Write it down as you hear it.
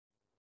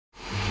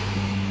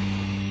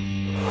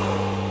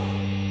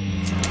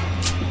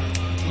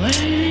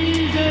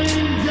Ladies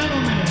and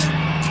gentlemen,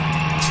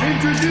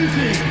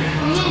 introducing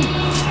Luke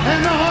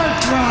and the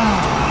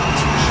Heartthrob.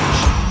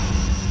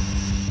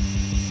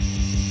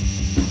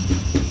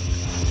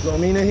 Is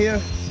Romina here?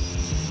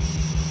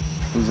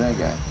 Who's that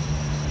guy?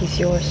 He's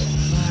yours.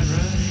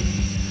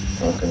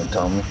 Not gonna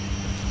tell me.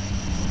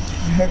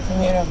 I heard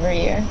from you in over a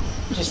year.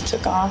 You just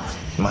took off.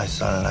 My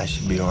son and I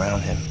should be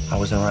around him. I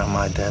wasn't around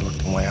my dad. Look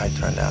the way I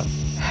turned out.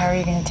 How are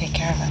you going to take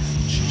care of us?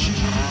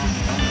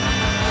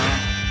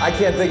 I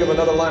can't think of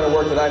another line of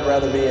work that I'd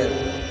rather be in.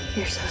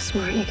 You're so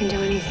smart, you can do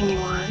anything you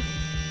want.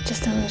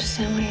 Just don't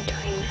understand why you're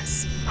doing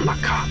this. I'm a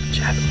cop,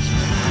 Chad.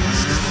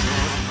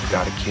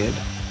 Got a kid?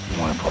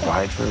 You want to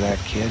provide for that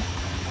kid?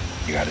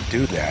 You got to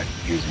do that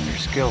using your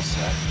skill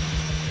set.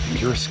 And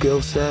your skill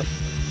set?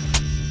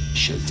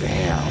 Shit to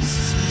hell.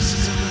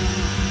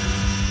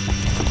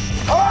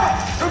 All right,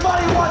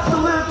 everybody who wants to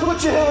live,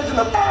 put your hands in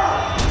the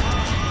air.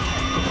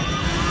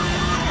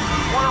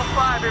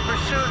 105 in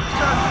pursuit of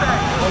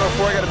suspect.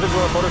 104, I got a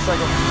visual on a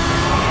motorcycle.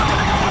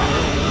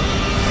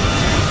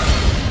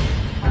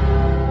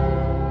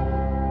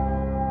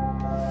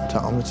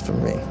 Tell him it's for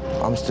me.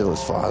 I'm still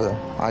his father.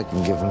 I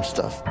can give him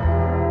stuff.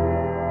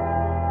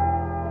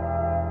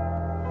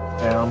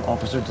 Hey, I'm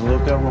Officer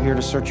DeLuca. We're here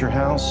to search your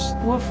house.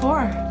 What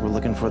for? We're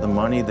looking for the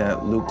money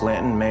that Luke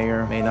Glanton may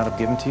or may not have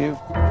given to you.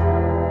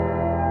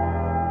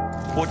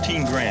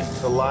 14 grand.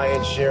 The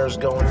lion's share is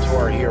going to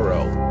our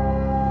hero.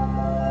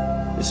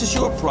 This is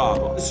your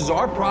problem. This is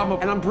our problem,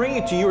 and I'm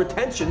bringing it to your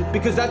attention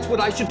because that's what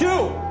I should do.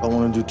 I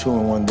want to do two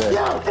in one day.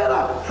 Yo, get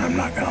up! I'm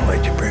not going to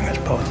let you bring us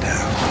both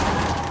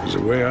down. There's a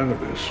way out of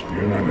this.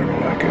 You're not gonna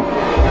like it.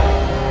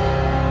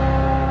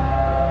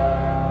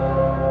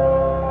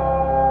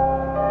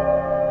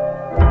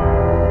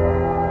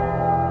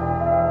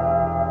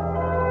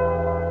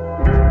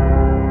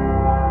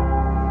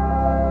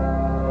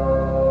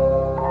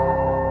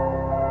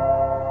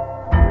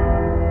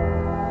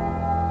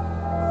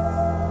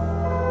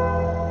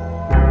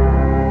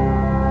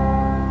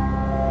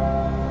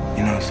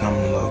 You know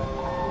something, Luke?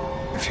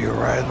 If you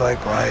ride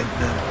like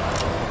lightning,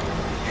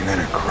 you're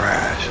gonna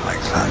crash like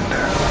thunder.